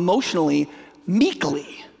open to him emotionally,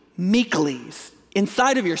 meekly,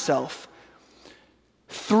 inside of yourself,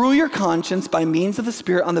 through your conscience, by means of the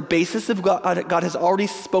Spirit, on the basis of God has already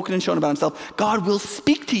spoken and shown about himself, God will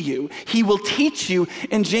speak to you. He will teach you.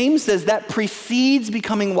 And James says that precedes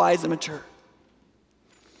becoming wise and mature.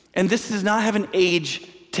 And this does not have an age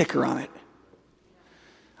ticker on it.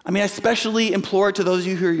 I mean, I especially implore it to those of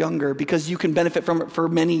you who are younger because you can benefit from it for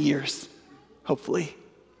many years, hopefully.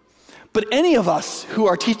 But any of us who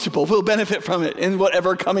are teachable will benefit from it in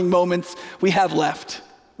whatever coming moments we have left,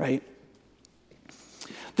 right?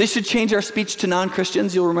 This should change our speech to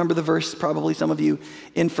non-Christians. You'll remember the verse, probably some of you,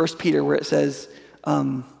 in 1 Peter where it says,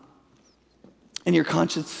 in your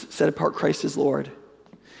conscience set apart Christ as Lord,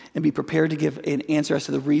 and be prepared to give an answer as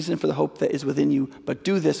to the reason for the hope that is within you, but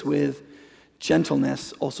do this with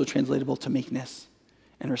gentleness, also translatable to meekness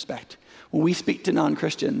and respect. When we speak to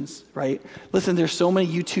non-Christians, right? Listen, there's so many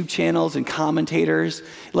YouTube channels and commentators.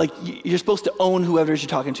 Like, you're supposed to own whoever you're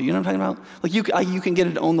talking to. You know what I'm talking about? Like, you can get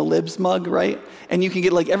an Own the Libs mug, right? And you can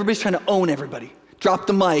get, like, everybody's trying to own everybody. drop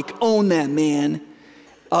the mic, own them, man.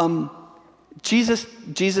 Jesus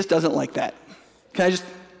doesn't like that. Can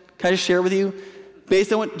I just share with you?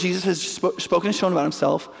 Based on what Jesus has spoken and shown about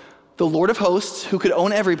himself, the Lord of hosts, who could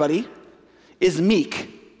own everybody, is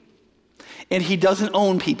meek. And he doesn't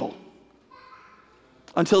own people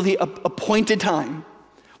until the appointed time,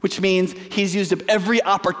 which means he's used up every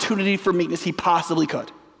opportunity for meekness he possibly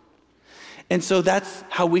could. And so that's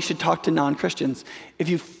how we should talk to non-Christians. If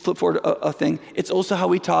you flip forward a thing, it's also how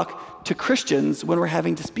we talk to Christians when we're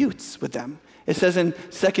having disputes with them. It says in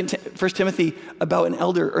 1 Timothy about an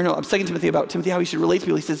elder, or no, 2 Timothy about Timothy, how he should relate to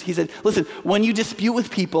people. He said, listen, when you dispute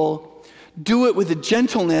with people, do it with a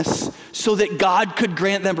gentleness so that God could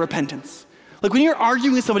grant them repentance. Like when you're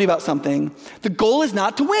arguing with somebody about something, the goal is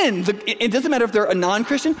not to win. It doesn't matter if they're a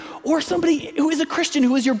non-Christian or somebody who is a Christian,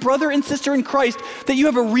 who is your brother and sister in Christ that you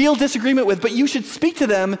have a real disagreement with, but you should speak to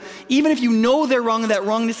them even if you know they're wrong and that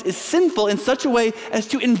wrongness is sinful in such a way as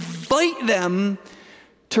to invite them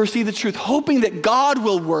to receive the truth, hoping that God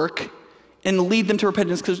will work and lead them to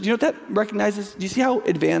repentance. Because you know what that recognizes? Do you see how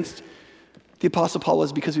advanced the Apostle Paul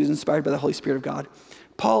was because he was inspired by the Holy Spirit of God?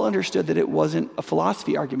 Paul understood that it wasn't a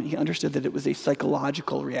philosophy argument. He understood that it was a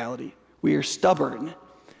psychological reality. We are stubborn.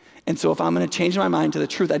 And so if I'm going to change my mind to the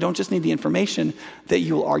truth, I don't just need the information that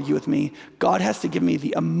you will argue with me. God has to give me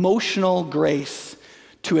the emotional grace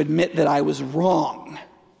to admit that I was wrong,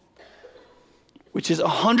 which is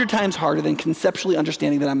 100 times harder than conceptually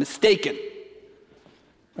understanding that I'm mistaken,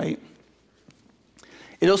 right?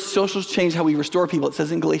 It also change how we restore people. It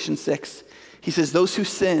says in Galatians 6, he says, those who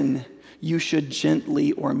sin, you should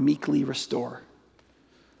gently or meekly restore.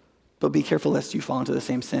 But be careful lest you fall into the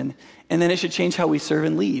same sin. And then it should change how we serve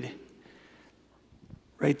and lead.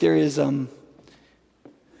 Right? There is, I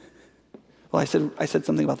said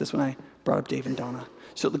something about this when I brought up Dave and Donna.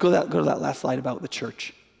 So go to that last slide about the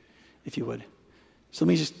church, if you would. So let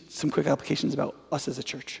me just, some quick applications about us as a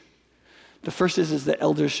church. The first is that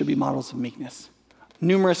elders should be models of meekness.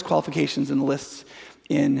 Numerous qualifications in the lists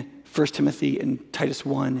in 1 Timothy and Titus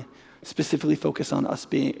 1 specifically focus on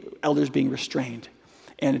elders being restrained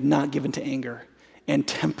and not given to anger and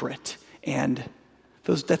temperate, and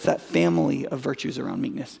that's that family of virtues around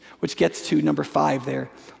meekness, which gets to number 5 there,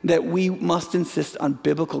 that we must insist on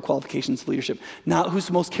biblical qualifications of leadership. Not who's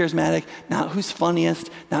most charismatic, not who's funniest,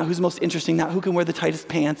 not who's most interesting, not who can wear the tightest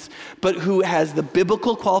pants, but who has the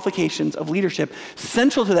biblical qualifications of leadership,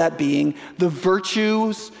 central to that being the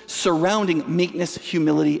virtues surrounding meekness,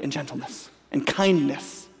 humility, and gentleness, and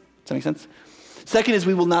kindness. Does that make sense? Second is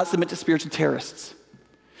we will not submit to spiritual terrorists.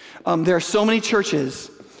 There are so many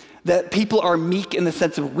churches that people are meek in the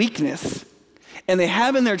sense of weakness, and they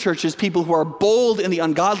have in their churches people who are bold in the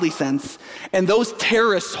ungodly sense, and those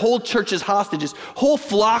terrorists hold churches hostages, whole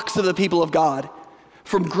flocks of the people of God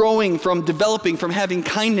from growing, from developing, from having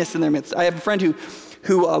kindness in their midst. I have a friend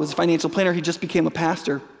who was a financial planner. He just became a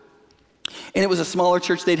pastor, and it was a smaller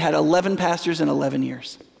church. They'd had 11 pastors in 11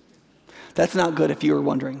 years. That's not good if you were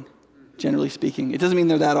wondering, generally speaking. It doesn't mean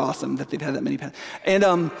they're that awesome that they've had that many pastors.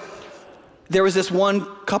 And there was this one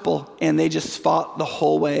couple, and they just fought the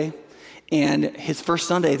whole way. And his first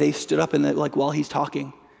Sunday, they stood up and while he's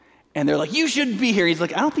talking, and they're like, "You shouldn't be here." He's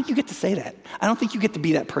like, "I don't think you get to say that. I don't think you get to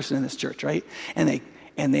be that person in this church, right?" And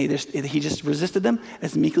he just resisted them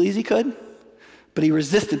as meekly as he could, but he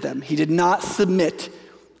resisted them. He did not submit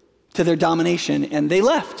to their domination, and they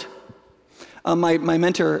left. My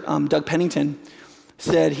mentor, Doug Pennington,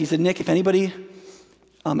 said, "Nick, if anybody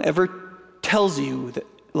ever tells you that,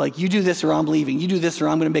 like, you do this or I'm leaving, you do this or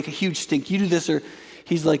I'm going to make a huge stink, you do this or,"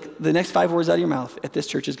 he's like, "the next 5 words out of your mouth at this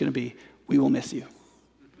church is going to be, we will miss you.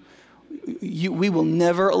 We will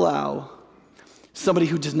never allow somebody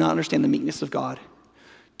who does not understand the meekness of God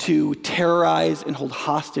to terrorize and hold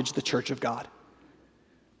hostage the church of God."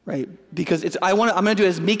 Right? Because I'm going to do it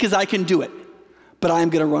as meek as I can do it, but I'm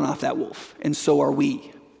going to run off that wolf, and so are we.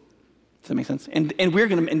 Does that make sense? And we're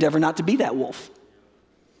going to endeavor not to be that wolf.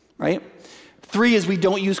 Right? 3 is we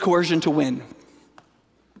don't use coercion to win.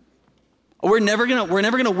 We're never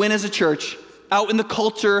gonna win as a church out in the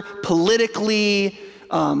culture, politically,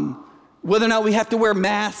 whether or not we have to wear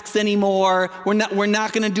masks anymore. We're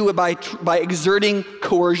not gonna do it by exerting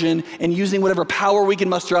coercion and using whatever power we can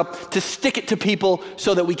muster up to stick it to people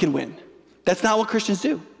so that we can win. That's not what Christians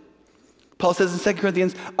do. Paul says in 2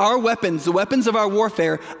 Corinthians, our weapons, the weapons of our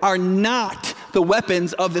warfare, are not the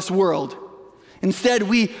weapons of this world. Instead,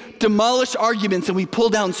 we demolish arguments and we pull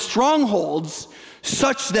down strongholds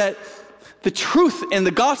such that the truth and the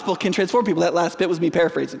gospel can transform people. That last bit was me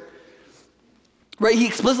paraphrasing. Right? He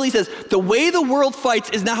explicitly says, the way the world fights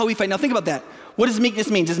is not how we fight. Now think about that. What does meekness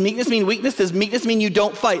mean? Does meekness mean weakness? Does meekness mean you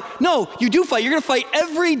don't fight? No, you do fight. You're going to fight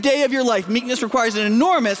every day of your life. Meekness requires an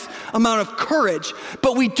enormous amount of courage,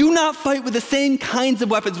 but we do not fight with the same kinds of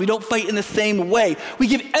weapons. We don't fight in the same way. We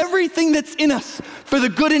give everything that's in us for the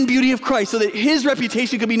good and beauty of Christ so that his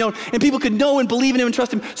reputation could be known and people could know and believe in him and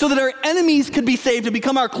trust him, so that our enemies could be saved and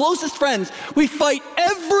become our closest friends. We fight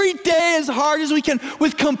every day as hard as we can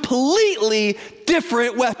with completely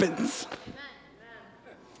different weapons.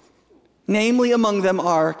 Namely, among them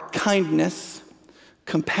are kindness,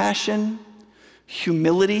 compassion,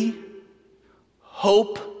 humility,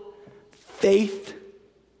 hope, faith.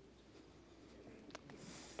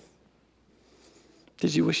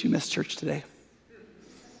 Did you wish you missed church today?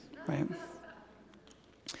 Right.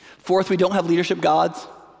 Fourth, we don't have leadership gods.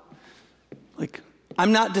 Like,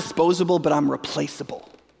 I'm not disposable, but I'm replaceable.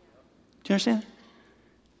 Do you understand?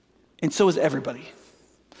 And so is everybody.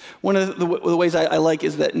 One of the ways I like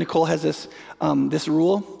is that Nicole has this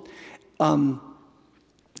rule that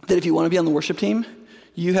if you want to be on the worship team,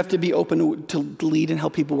 you have to be open to lead and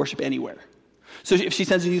help people worship anywhere. So if she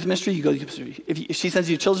sends you youth ministry, you go to youth ministry. If she sends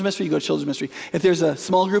you children's ministry, you go to children's ministry. If there's a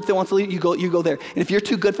small group that wants to lead, you go there. And if you're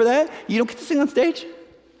too good for that, you don't get to sing on stage.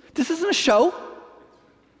 This isn't a show,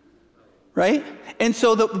 right? And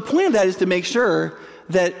so the point of that is to make sure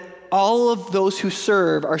that all of those who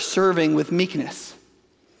serve are serving with meekness.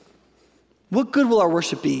 What good will our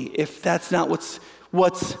worship be if that's not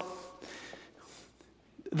what's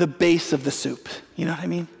the base of the soup? You know what I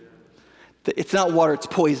mean? It's not water, it's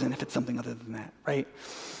poison if it's something other than that, right?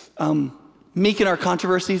 Meek in our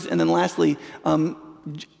controversies, and then lastly,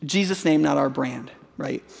 Jesus' name, not our brand,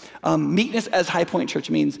 right? Meekness as High Point Church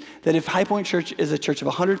means that if High Point Church is a church of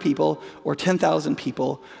 100 people or 10,000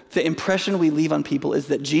 people, the impression we leave on people is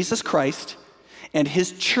that Jesus Christ and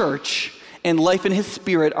his church and life in his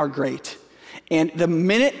spirit are great. And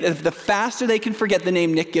the faster they can forget the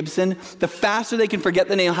name Nick Gibson, the faster they can forget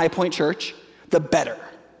the name High Point Church, the better.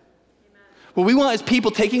 Amen. What we want is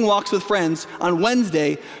people taking walks with friends on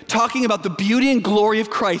Wednesday, talking about the beauty and glory of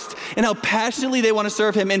Christ and how passionately they want to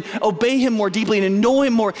serve him and obey him more deeply and know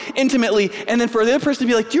him more intimately. And then for the other person to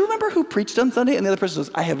be like, do you remember who preached on Sunday? And the other person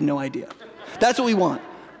goes, I have no idea. That's what we want.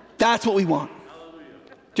 That's what we want.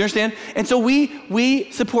 Do you understand? And so we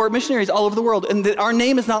support missionaries all over the world, and our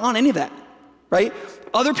name is not on any of that. Right?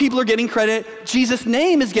 Other people are getting credit. Jesus'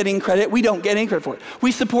 name is getting credit. We don't get any credit for it.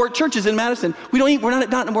 We support churches in Madison. We're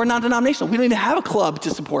not denominational. We don't even have a club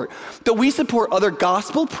to support. But we support other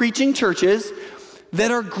gospel preaching churches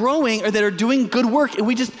that are growing or that are doing good work, and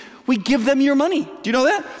we give them your money. Do you know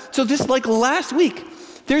that? So this, like last week,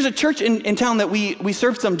 there's a church in town that we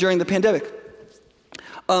served some during the pandemic.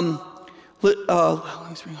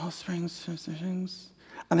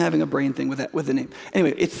 I'm having a brain thing with the name.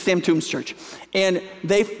 Anyway, it's Sam Toombs Church. And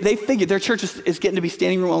they figured their church is getting to be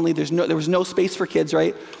standing room only. There was no space for kids,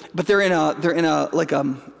 right? But they're in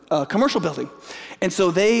a commercial building. And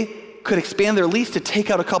so they could expand their lease to take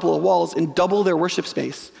out a couple of walls and double their worship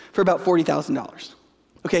space for about $40,000.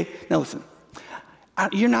 Okay, now listen.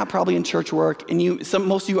 You're not probably in church work, and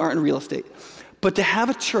most of you aren't in real estate. But to have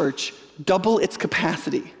a church double its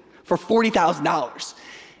capacity for $40,000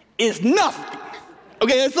 is nothing.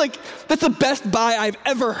 Okay, that's the best buy I've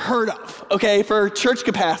ever heard of, okay, for church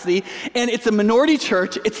capacity. And it's a minority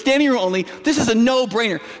church. It's standing room only. This is a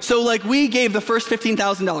no-brainer. So, we gave the first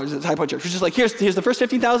 $15,000 at High Point Church. We're just like, here's the first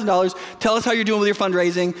 $15,000. Tell us how you're doing with your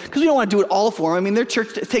fundraising. Because we don't want to do it all for them. I mean, their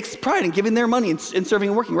church takes pride in giving their money and serving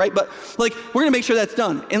and working, right? But, we're going to make sure that's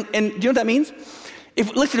done. And do you know what that means?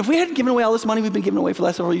 If we hadn't given away all this money we've been giving away for the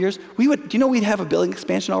last several years, we'd have a building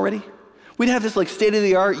expansion already? We'd have this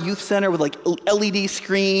state-of-the-art youth center with LED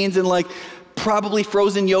screens and probably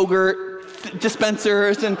frozen yogurt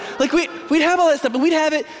dispensers and we'd have all that stuff, but we'd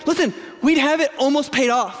have it almost paid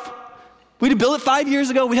off. We'd built it 5 years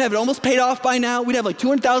ago. We'd have it almost paid off by now. We'd have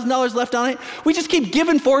 $200,000 left on it. We just keep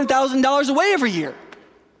giving $400,000 away every year,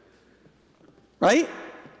 right?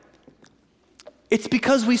 It's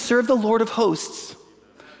because we serve the Lord of hosts.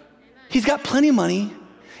 He's got plenty of money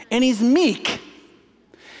and he's meek.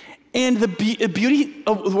 And the beauty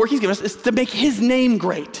of the work he's given us is to make his name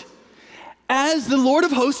great as the Lord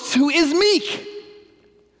of hosts who is meek.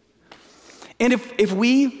 And if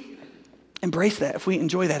we embrace that, if we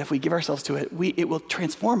enjoy that, if we give ourselves to it, it will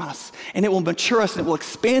transform us and it will mature us and it will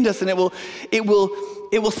expand us and it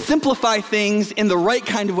will simplify things in the right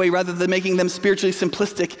kind of way rather than making them spiritually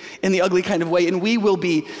simplistic in the ugly kind of way. And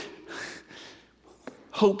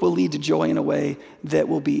hope will lead to joy in a way that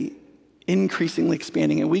will be increasingly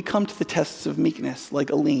expanding. And we come to the tests of meekness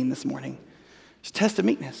like Aline this morning. It's a test of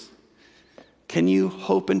meekness. Can you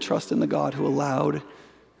hope and trust in the God who allowed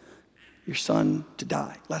your son to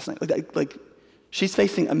die last night. Like she's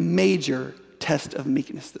facing a major test of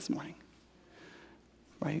meekness this morning,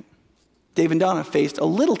 right? Dave and Donna faced a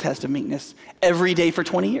little test of meekness every day for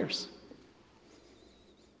 20 years.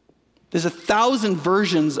 There's 1,000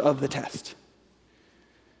 versions of the test.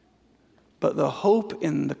 But the hope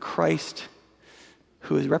in the Christ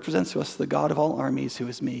who represents to us the God of all armies, who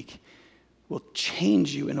is meek, will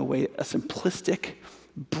change you in a way a simplistic,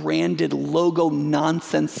 branded, logo,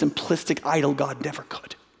 nonsense, simplistic idol God never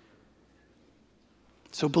could.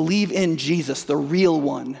 So believe in Jesus, the real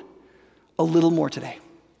one, a little more today.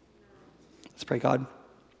 Let's pray. God.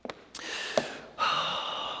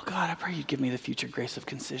 Oh, God, I pray you'd give me the future grace of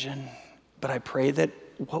concision. But I pray that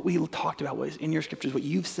what we talked about was in your scriptures, what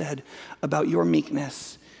you've said about your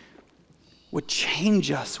meekness would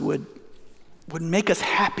change us, would make us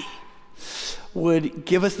happy, would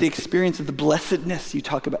give us the experience of the blessedness you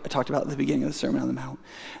talked about at the beginning of the Sermon on the Mount.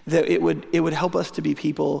 That it would help us to be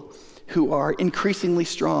people who are increasingly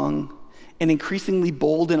strong and increasingly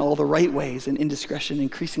bold in all the right ways, and indiscretion,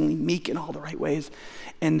 increasingly meek in all the right ways,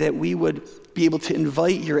 and that we would be able to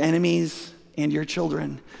invite your enemies and your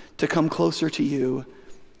children to come closer to you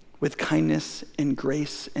with kindness and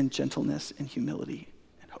grace and gentleness and humility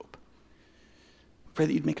and hope. Pray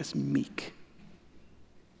that you'd make us meek.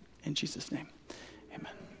 In Jesus' name.